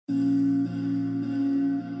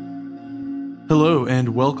Hello,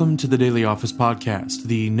 and welcome to the Daily Office Podcast,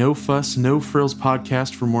 the No Fuss, No Frills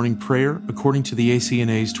podcast for morning prayer, according to the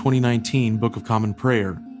ACNA's 2019 Book of Common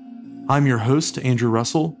Prayer. I'm your host, Andrew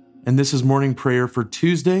Russell, and this is morning prayer for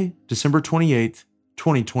Tuesday, December 28th,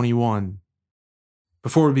 2021.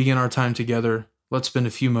 Before we begin our time together, let's spend a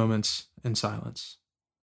few moments in silence.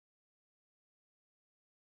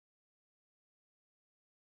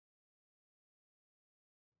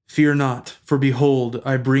 Fear not, for behold,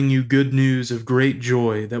 I bring you good news of great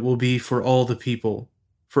joy that will be for all the people.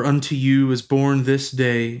 For unto you is born this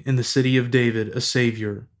day in the city of David a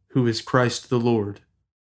Savior, who is Christ the Lord.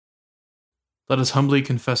 Let us humbly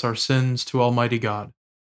confess our sins to Almighty God.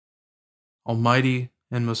 Almighty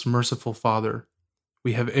and most merciful Father,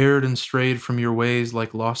 we have erred and strayed from your ways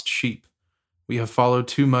like lost sheep. We have followed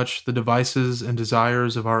too much the devices and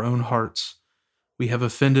desires of our own hearts. We have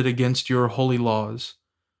offended against your holy laws.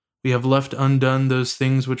 We have left undone those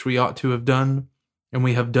things which we ought to have done, and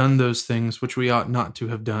we have done those things which we ought not to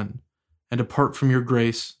have done. And apart from your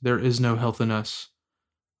grace, there is no health in us.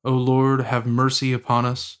 O Lord, have mercy upon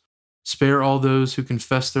us. Spare all those who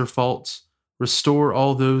confess their faults. Restore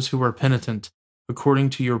all those who are penitent,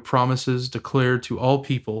 according to your promises declared to all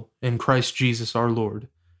people in Christ Jesus our Lord.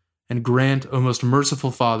 And grant, O most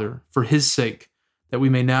merciful Father, for his sake, that we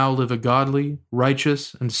may now live a godly,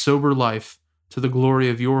 righteous, and sober life, to the glory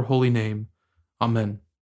of your holy name. Amen.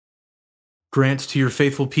 Grant to your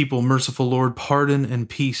faithful people, merciful Lord, pardon and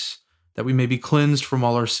peace, that we may be cleansed from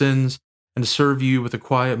all our sins and serve you with a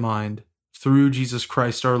quiet mind, through Jesus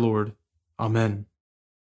Christ our Lord. Amen.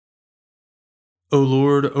 O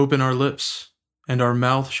Lord, open our lips, and our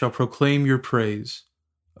mouth shall proclaim your praise.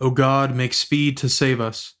 O God, make speed to save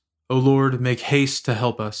us. O Lord, make haste to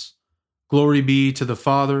help us. Glory be to the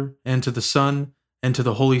Father, and to the Son, and to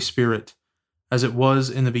the Holy Spirit, as it was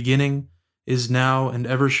in the beginning, is now, and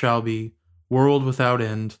ever shall be, world without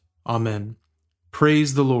end. Amen.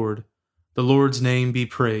 Praise the Lord. The Lord's name be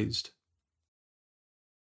praised.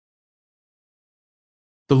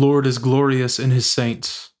 The Lord is glorious in his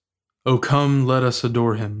saints. O come, let us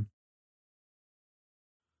adore him.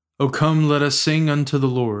 O come, let us sing unto the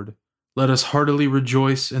Lord. Let us heartily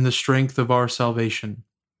rejoice in the strength of our salvation.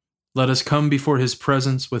 Let us come before his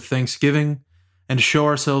presence with thanksgiving, and show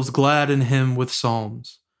ourselves glad in him with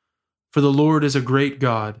psalms. For the Lord is a great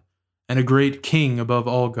God, and a great King above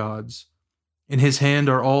all gods. In his hand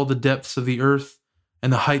are all the depths of the earth,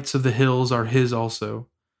 and the heights of the hills are his also.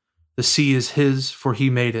 The sea is his, for he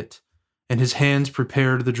made it, and his hands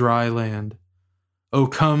prepared the dry land. O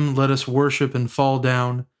come, let us worship and fall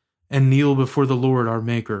down, and kneel before the Lord our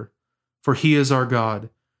Maker. For he is our God,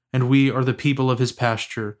 and we are the people of his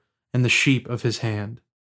pasture, and the sheep of his hand.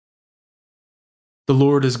 The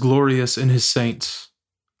Lord is glorious in his saints.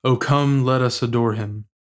 O come, let us adore him.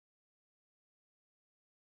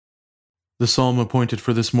 The psalm appointed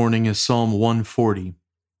for this morning is Psalm 140.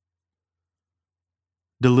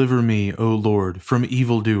 Deliver me, O Lord, from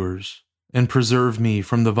evildoers, and preserve me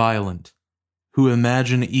from the violent, who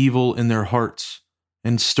imagine evil in their hearts,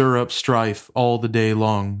 and stir up strife all the day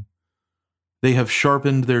long. They have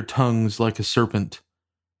sharpened their tongues like a serpent.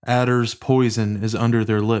 Adder's poison is under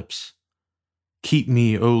their lips. Keep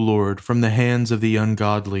me, O Lord, from the hands of the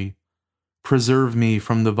ungodly. Preserve me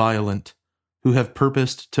from the violent, who have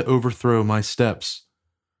purposed to overthrow my steps.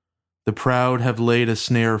 The proud have laid a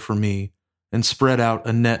snare for me, and spread out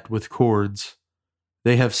a net with cords.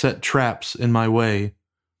 They have set traps in my way.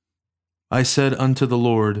 I said unto the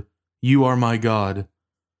Lord, You are my God.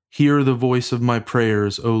 Hear the voice of my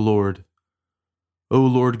prayers, O Lord. O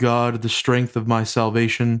Lord God, the strength of my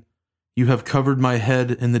salvation, you have covered my head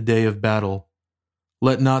in the day of battle.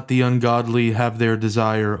 Let not the ungodly have their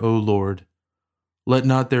desire, O Lord. Let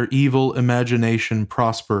not their evil imagination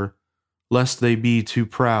prosper, lest they be too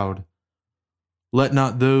proud. Let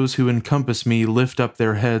not those who encompass me lift up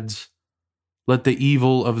their heads. Let the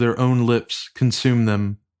evil of their own lips consume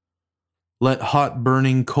them. Let hot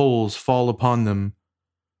burning coals fall upon them.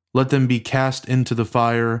 Let them be cast into the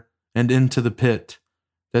fire and into the pit,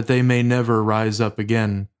 that they may never rise up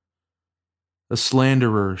again. A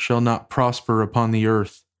slanderer shall not prosper upon the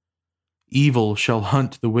earth. Evil shall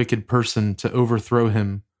hunt the wicked person to overthrow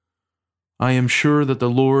him. I am sure that the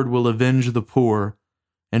Lord will avenge the poor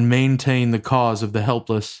and maintain the cause of the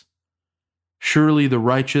helpless. Surely the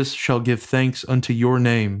righteous shall give thanks unto your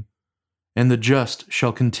name, and the just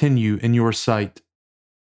shall continue in your sight.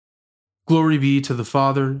 Glory be to the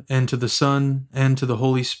Father, and to the Son, and to the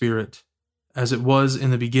Holy Spirit, as it was in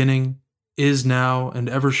the beginning, is now, and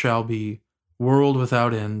ever shall be, world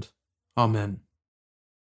without end. Amen.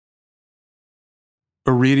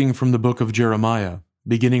 A reading from the book of Jeremiah,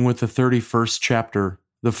 beginning with the 31st chapter,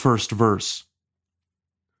 the first verse.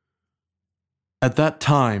 At that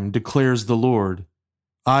time, declares the Lord,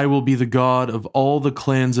 I will be the God of all the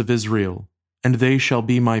clans of Israel, and they shall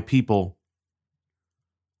be my people.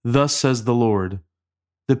 Thus says the Lord,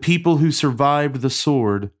 the people who survived the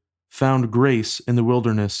sword found grace in the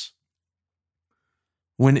wilderness.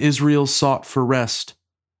 When Israel sought for rest,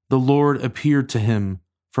 the Lord appeared to him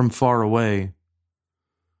from far away.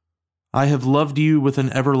 I have loved you with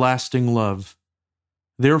an everlasting love.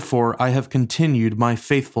 Therefore I have continued my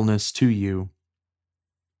faithfulness to you.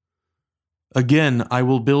 Again I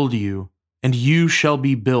will build you, and you shall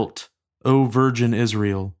be built, O Virgin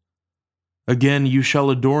Israel. Again you shall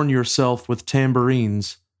adorn yourself with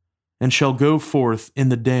tambourines, and shall go forth in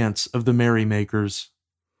the dance of the merrymakers.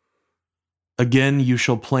 Again you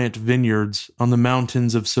shall plant vineyards on the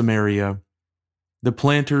mountains of Samaria. The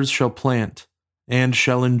planters shall plant, and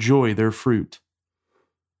shall enjoy their fruit.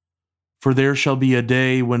 For there shall be a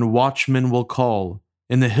day when watchmen will call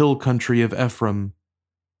in the hill country of Ephraim,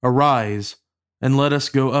 Arise, and let us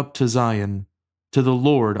go up to Zion, to the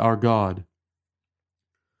Lord our God.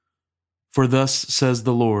 For thus says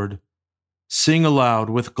the Lord, Sing aloud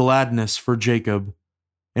with gladness for Jacob,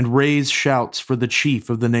 and raise shouts for the chief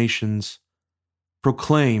of the nations.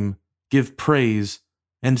 Proclaim, give praise,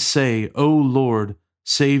 and say, O Lord,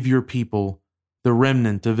 save your people, the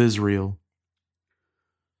remnant of Israel.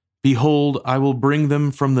 Behold, I will bring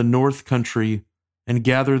them from the north country, and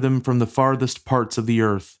gather them from the farthest parts of the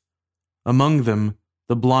earth. Among them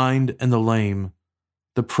the blind and the lame,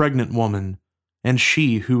 the pregnant woman, and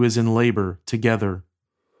she who is in labor together.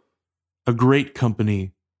 A great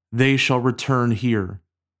company, they shall return here.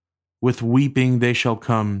 With weeping they shall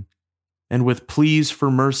come, and with pleas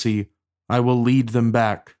for mercy I will lead them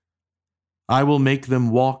back. I will make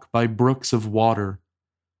them walk by brooks of water,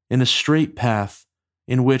 in a straight path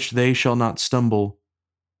in which they shall not stumble.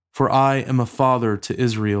 For I am a father to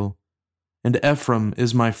Israel, and Ephraim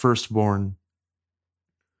is my firstborn.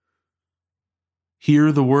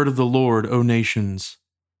 Hear the word of the Lord, O nations,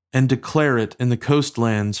 and declare it in the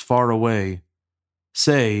coastlands far away.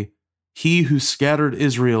 Say, He who scattered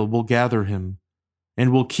Israel will gather him,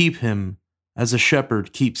 and will keep him as a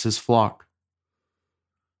shepherd keeps his flock.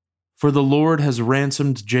 For the Lord has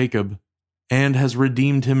ransomed Jacob, and has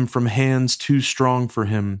redeemed him from hands too strong for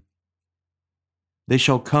him. They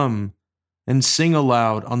shall come and sing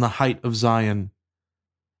aloud on the height of Zion,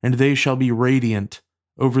 and they shall be radiant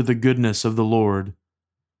over the goodness of the Lord,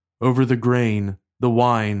 over the grain, the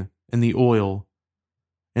wine, and the oil,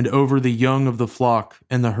 and over the young of the flock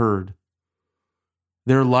and the herd.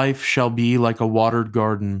 Their life shall be like a watered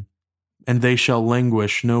garden, and they shall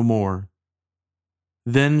languish no more.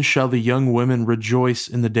 Then shall the young women rejoice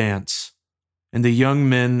in the dance, and the young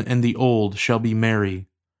men and the old shall be merry.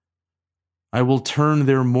 I will turn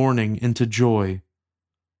their mourning into joy.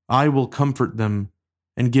 I will comfort them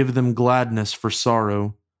and give them gladness for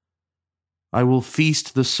sorrow. I will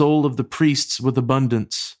feast the soul of the priests with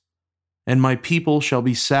abundance, and my people shall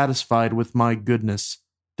be satisfied with my goodness,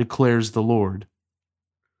 declares the Lord.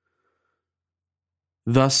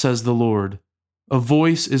 Thus says the Lord, a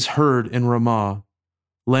voice is heard in Ramah,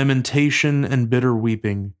 lamentation and bitter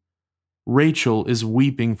weeping. Rachel is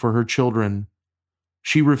weeping for her children.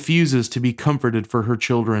 She refuses to be comforted for her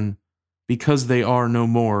children, because they are no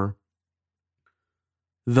more.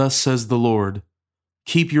 Thus says the Lord,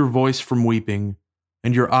 keep your voice from weeping,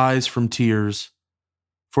 and your eyes from tears,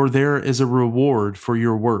 for there is a reward for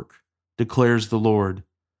your work, declares the Lord,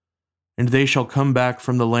 and they shall come back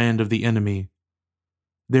from the land of the enemy.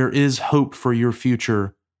 There is hope for your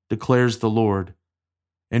future, declares the Lord,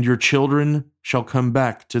 and your children shall come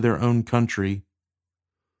back to their own country.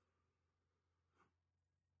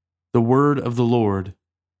 The word of the Lord.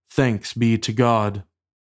 Thanks be to God.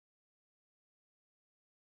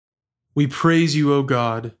 We praise you, O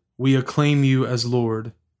God. We acclaim you as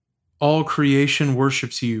Lord. All creation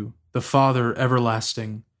worships you, the Father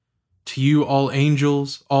everlasting. To you all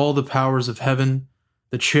angels, all the powers of heaven,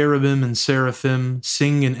 the cherubim and seraphim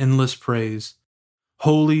sing in endless praise.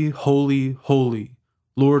 Holy, holy, holy,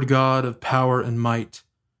 Lord God of power and might.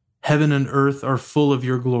 Heaven and earth are full of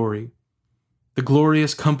your glory. The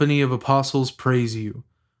glorious company of apostles praise you.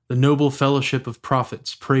 The noble fellowship of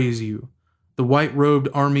prophets praise you. The white-robed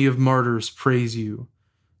army of martyrs praise you.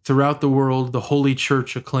 Throughout the world, the Holy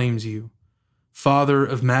Church acclaims you. Father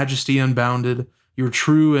of majesty unbounded, your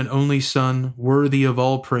true and only Son, worthy of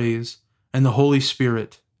all praise, and the Holy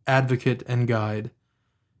Spirit, advocate and guide.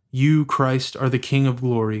 You, Christ, are the King of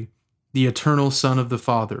glory, the eternal Son of the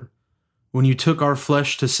Father. When you took our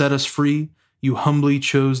flesh to set us free, you humbly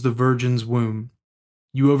chose the Virgin's womb.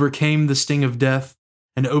 You overcame the sting of death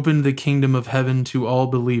and opened the kingdom of heaven to all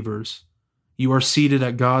believers. You are seated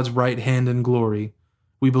at God's right hand in glory.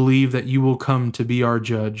 We believe that you will come to be our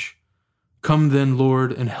judge. Come then,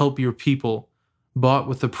 Lord, and help your people, bought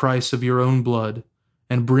with the price of your own blood,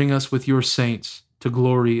 and bring us with your saints to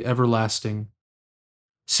glory everlasting.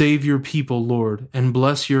 Save your people, Lord, and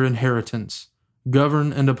bless your inheritance.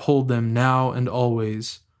 Govern and uphold them now and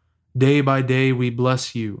always. Day by day we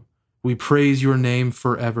bless you. We praise your name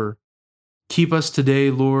forever. Keep us today,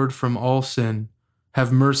 Lord, from all sin.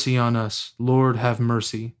 Have mercy on us, Lord, have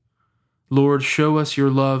mercy. Lord, show us your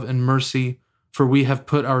love and mercy, for we have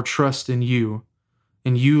put our trust in you.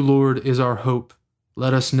 In you, Lord, is our hope.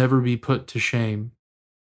 Let us never be put to shame.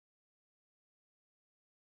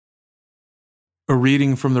 A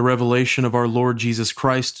reading from the Revelation of our Lord Jesus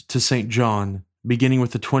Christ to St. John, beginning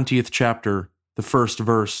with the 20th chapter, the first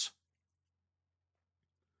verse.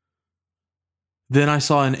 Then I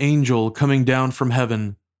saw an angel coming down from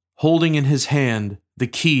heaven, holding in his hand the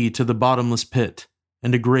key to the bottomless pit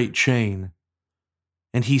and a great chain.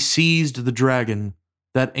 And he seized the dragon,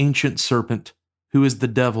 that ancient serpent, who is the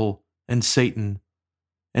devil and Satan,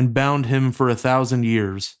 and bound him for 1,000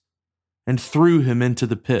 years, and threw him into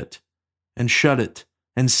the pit, and shut it,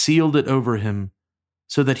 and sealed it over him,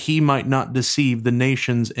 so that he might not deceive the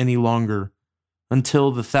nations any longer,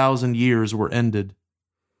 until the 1,000 years were ended.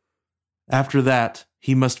 After that,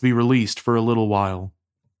 he must be released for a little while.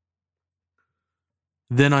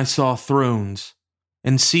 Then I saw thrones,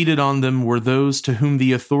 and seated on them were those to whom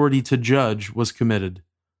the authority to judge was committed.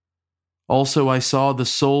 Also I saw the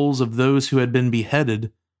souls of those who had been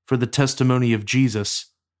beheaded for the testimony of Jesus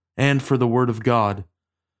and for the word of God,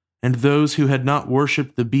 and those who had not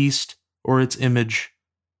worshipped the beast or its image,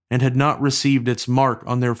 and had not received its mark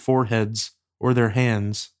on their foreheads or their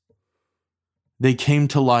hands. They came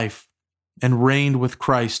to life and reigned with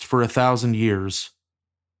Christ for 1,000 years.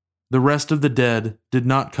 The rest of the dead did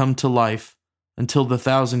not come to life until the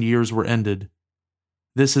 1,000 years were ended.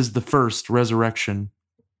 This is the first resurrection.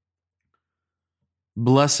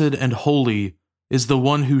 Blessed and holy is the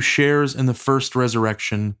one who shares in the first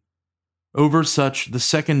resurrection. Over such the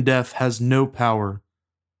second death has no power,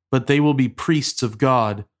 but they will be priests of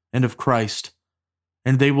God and of Christ,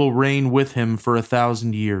 and they will reign with him for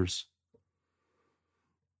 1,000 years.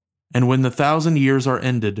 And when the 1,000 years are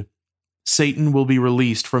ended, Satan will be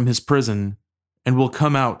released from his prison and will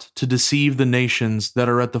come out to deceive the nations that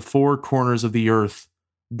are at the four corners of the earth,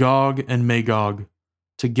 Gog and Magog,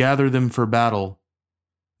 to gather them for battle.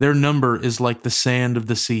 Their number is like the sand of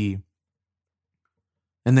the sea.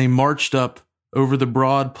 And they marched up over the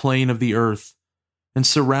broad plain of the earth and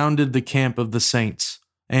surrounded the camp of the saints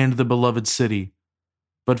and the beloved city.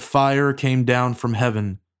 But fire came down from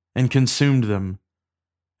heaven and consumed them.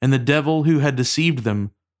 And the devil who had deceived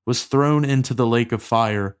them was thrown into the lake of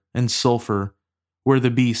fire and sulfur, where the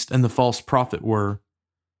beast and the false prophet were.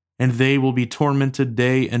 And they will be tormented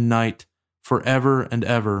day and night forever and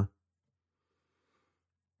ever.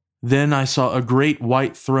 Then I saw a great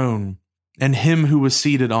white throne, and him who was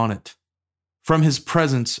seated on it. From his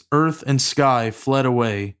presence earth and sky fled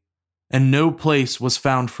away, and no place was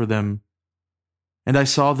found for them. And I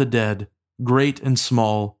saw the dead, great and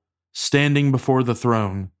small, standing before the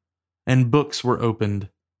throne, and books were opened.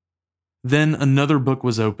 Then another book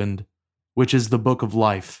was opened, which is the book of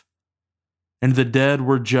life. And the dead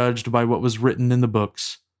were judged by what was written in the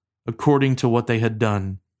books, according to what they had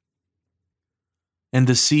done. And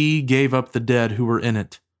the sea gave up the dead who were in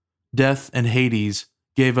it. Death and Hades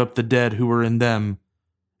gave up the dead who were in them,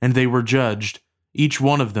 and they were judged, each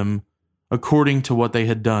one of them, according to what they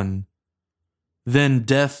had done. Then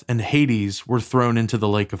death and Hades were thrown into the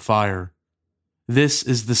lake of fire. This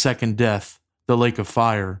is the second death, the lake of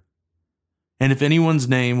fire. And if anyone's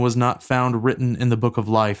name was not found written in the book of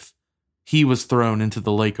life, he was thrown into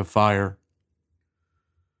the lake of fire.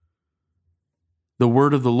 The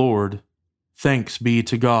word of the Lord. Thanks be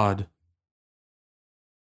to God.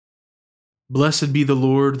 Blessed be the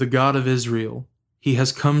Lord, the God of Israel. He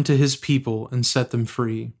has come to his people and set them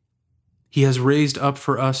free. He has raised up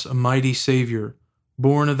for us a mighty Savior,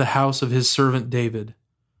 born of the house of his servant David.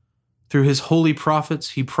 Through his holy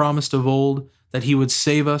prophets he promised of old that he would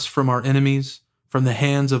save us from our enemies, from the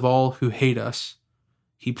hands of all who hate us.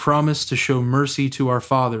 He promised to show mercy to our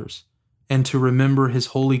fathers, and to remember his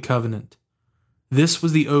holy covenant. This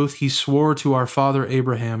was the oath he swore to our father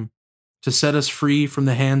Abraham, to set us free from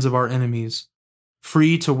the hands of our enemies,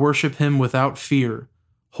 free to worship him without fear,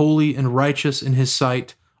 holy and righteous in his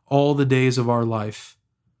sight all the days of our life.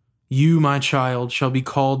 You, my child, shall be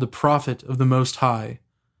called the prophet of the Most High,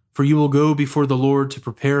 for you will go before the Lord to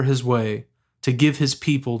prepare his way, to give his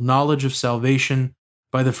people knowledge of salvation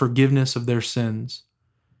by the forgiveness of their sins.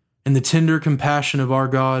 In the tender compassion of our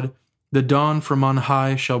God, the dawn from on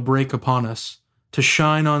high shall break upon us, to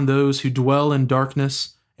shine on those who dwell in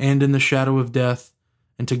darkness and in the shadow of death,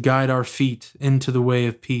 and to guide our feet into the way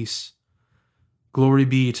of peace. Glory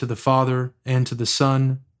be to the Father, and to the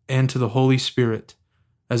Son, and to the Holy Spirit,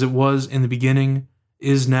 as it was in the beginning,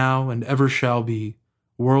 is now, and ever shall be,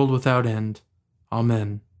 world without end.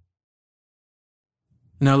 Amen.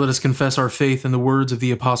 Now let us confess our faith in the words of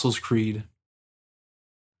the Apostles' Creed.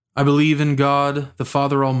 I believe in God, the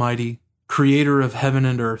Father Almighty, creator of heaven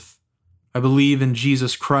and earth. I believe in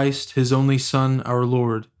Jesus Christ, his only Son, our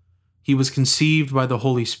Lord. He was conceived by the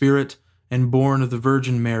Holy Spirit and born of the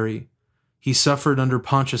Virgin Mary. He suffered under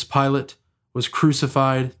Pontius Pilate, was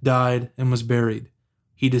crucified, died, and was buried.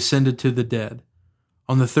 He descended to the dead.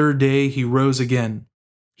 On the third day he rose again.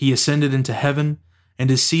 He ascended into heaven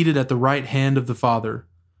and is seated at the right hand of the Father.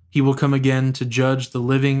 He will come again to judge the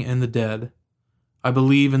living and the dead. I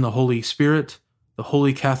believe in the Holy Spirit, the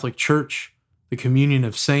Holy Catholic Church, the communion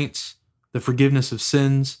of saints, the forgiveness of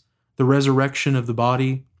sins, the resurrection of the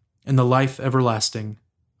body, and the life everlasting.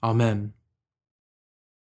 Amen.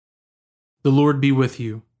 The Lord be with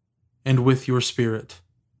you, and with your spirit.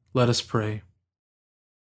 Let us pray.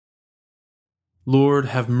 Lord,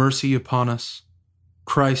 have mercy upon us.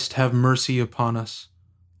 Christ, have mercy upon us.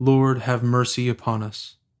 Lord, have mercy upon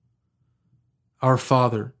us. Our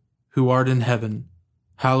Father, who art in heaven,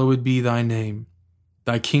 hallowed be thy name.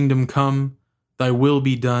 Thy kingdom come, thy will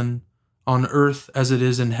be done, on earth as it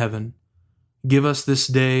is in heaven. Give us this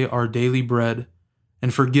day our daily bread,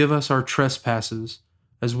 and forgive us our trespasses,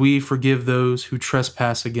 as we forgive those who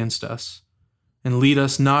trespass against us. And lead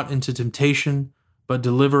us not into temptation, but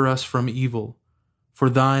deliver us from evil. For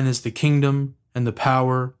thine is the kingdom, and the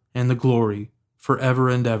power, and the glory, forever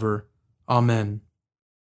and ever. Amen.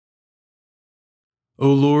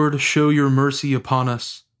 O Lord, show your mercy upon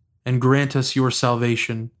us, and grant us your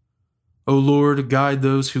salvation. O Lord, guide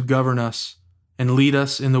those who govern us, and lead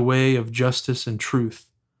us in the way of justice and truth.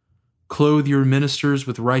 Clothe your ministers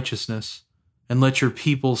with righteousness, and let your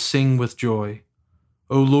people sing with joy.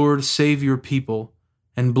 O Lord, save your people,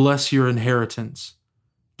 and bless your inheritance.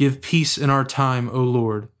 Give peace in our time, O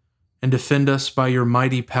Lord, and defend us by your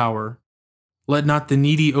mighty power. Let not the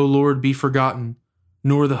needy, O Lord, be forgotten,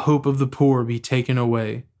 nor the hope of the poor be taken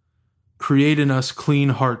away. Create in us clean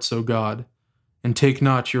hearts, O God, and take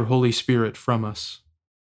not your Holy Spirit from us.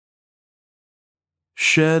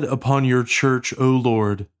 Shed upon your church, O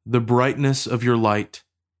Lord, the brightness of your light,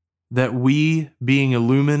 that we, being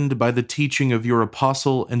illumined by the teaching of your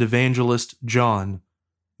apostle and evangelist John,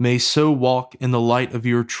 may so walk in the light of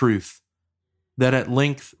your truth, that at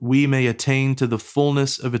length we may attain to the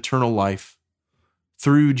fullness of eternal life.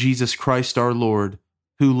 Through Jesus Christ our Lord,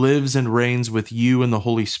 who lives and reigns with you in the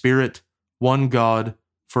Holy Spirit, one God,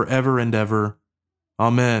 forever and ever.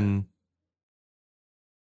 Amen.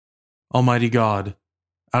 Almighty God,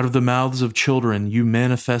 out of the mouths of children you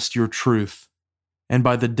manifest your truth, and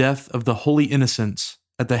by the death of the holy innocents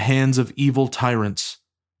at the hands of evil tyrants,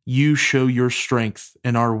 you show your strength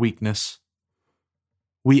in our weakness.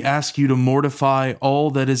 We ask you to mortify all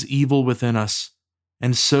that is evil within us,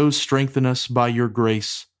 and so strengthen us by your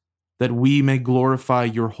grace, that we may glorify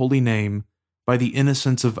your holy name by the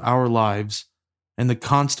innocence of our lives and the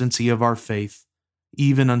constancy of our faith,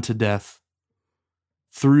 even unto death.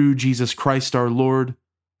 Through Jesus Christ our Lord,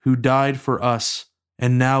 who died for us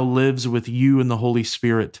and now lives with you in the Holy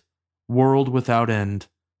Spirit, world without end.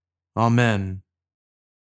 Amen.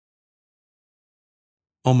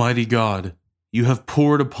 Almighty God, you have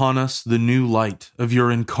poured upon us the new light of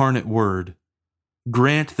your incarnate word.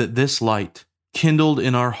 Grant that this light, kindled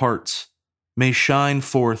in our hearts, may shine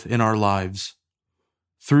forth in our lives.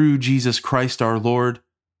 Through Jesus Christ our Lord,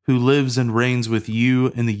 who lives and reigns with you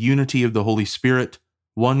in the unity of the Holy Spirit,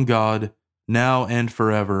 one God, now and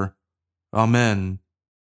forever. Amen.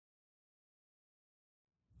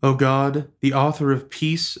 O God, the author of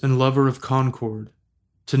peace and lover of concord,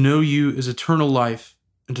 to know you is eternal life,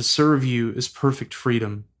 and to serve you is perfect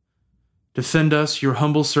freedom. Defend us, your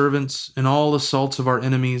humble servants, in all assaults of our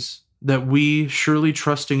enemies, that we, surely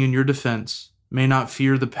trusting in your defense, may not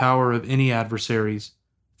fear the power of any adversaries,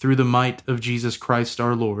 through the might of Jesus Christ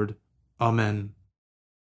our Lord. Amen.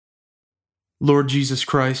 Lord Jesus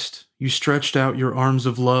Christ, you stretched out your arms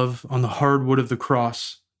of love on the hard wood of the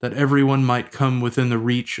cross, that everyone might come within the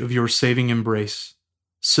reach of your saving embrace.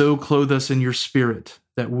 So clothe us in your Spirit,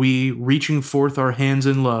 that we, reaching forth our hands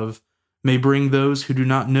in love, may bring those who do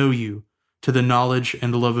not know you to the knowledge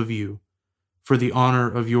and love of you, for the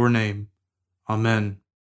honor of your name. Amen.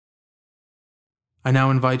 I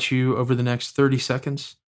now invite you over the next 30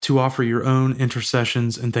 seconds to offer your own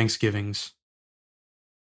intercessions and thanksgivings.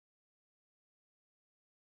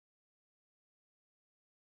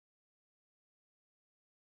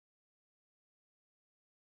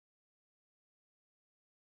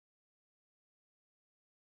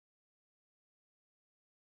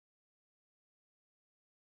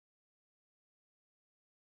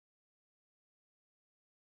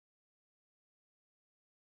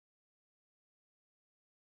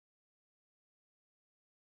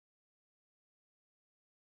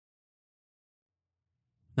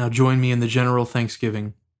 Now join me in the general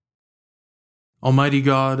thanksgiving. Almighty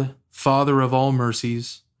God, Father of all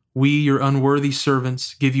mercies, we, your unworthy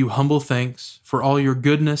servants, give you humble thanks for all your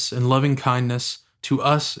goodness and loving kindness to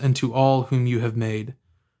us and to all whom you have made.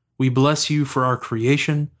 We bless you for our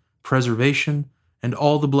creation, preservation, and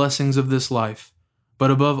all the blessings of this life, but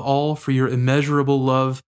above all for your immeasurable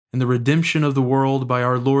love and the redemption of the world by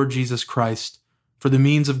our Lord Jesus Christ, for the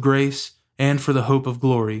means of grace and for the hope of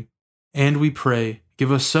glory. And we pray,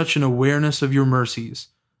 give us such an awareness of your mercies,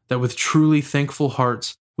 that with truly thankful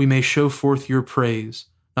hearts we may show forth your praise,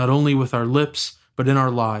 not only with our lips, but in our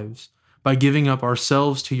lives, by giving up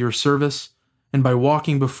ourselves to your service, and by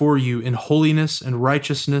walking before you in holiness and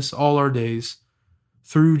righteousness all our days.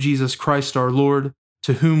 Through Jesus Christ our Lord,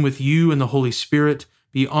 to whom with you and the Holy Spirit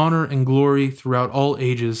be honor and glory throughout all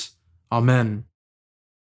ages. Amen.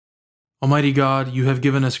 Almighty God, you have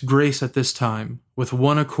given us grace at this time, with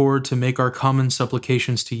one accord to make our common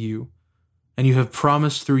supplications to you. And you have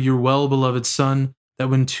promised through your well-beloved Son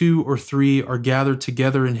that when 2 or 3 are gathered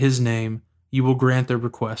together in his name, you will grant their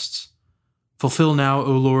requests. Fulfill now,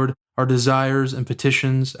 O Lord, our desires and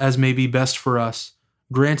petitions as may be best for us,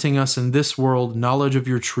 granting us in this world knowledge of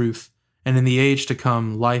your truth, and in the age to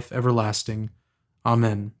come life everlasting.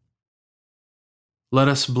 Amen. Let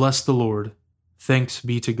us bless the Lord. Thanks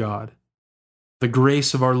be to God. The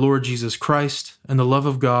grace of our Lord Jesus Christ, and the love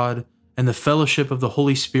of God, and the fellowship of the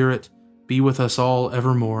Holy Spirit be with us all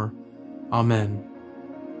evermore. Amen.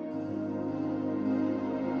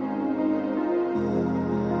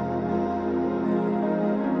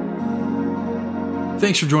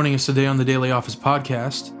 Thanks for joining us today on the Daily Office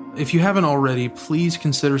Podcast. If you haven't already, please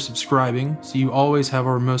consider subscribing so you always have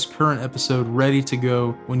our most current episode ready to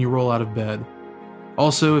go when you roll out of bed.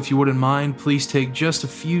 Also, if you wouldn't mind, please take just a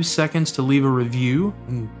few seconds to leave a review,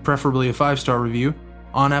 and preferably a 5-star review,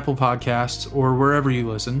 on Apple Podcasts or wherever you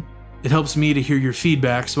listen. It helps me to hear your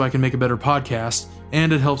feedback so I can make a better podcast,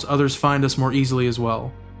 and it helps others find us more easily as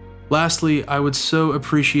well. Lastly, I would so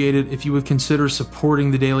appreciate it if you would consider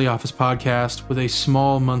supporting the Daily Office Podcast with a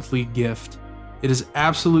small monthly gift. It is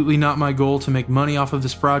absolutely not my goal to make money off of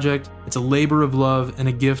this project. It's a labor of love and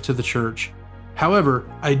a gift to the church. However,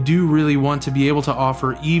 I do really want to be able to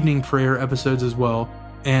offer evening prayer episodes as well,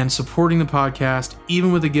 and supporting the podcast,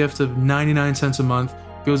 even with a gift of 99 cents a month,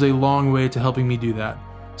 goes a long way to helping me do that.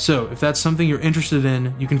 So, if that's something you're interested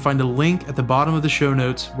in, you can find a link at the bottom of the show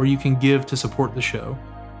notes where you can give to support the show.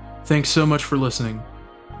 Thanks so much for listening.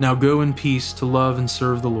 Now go in peace to love and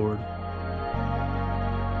serve the Lord.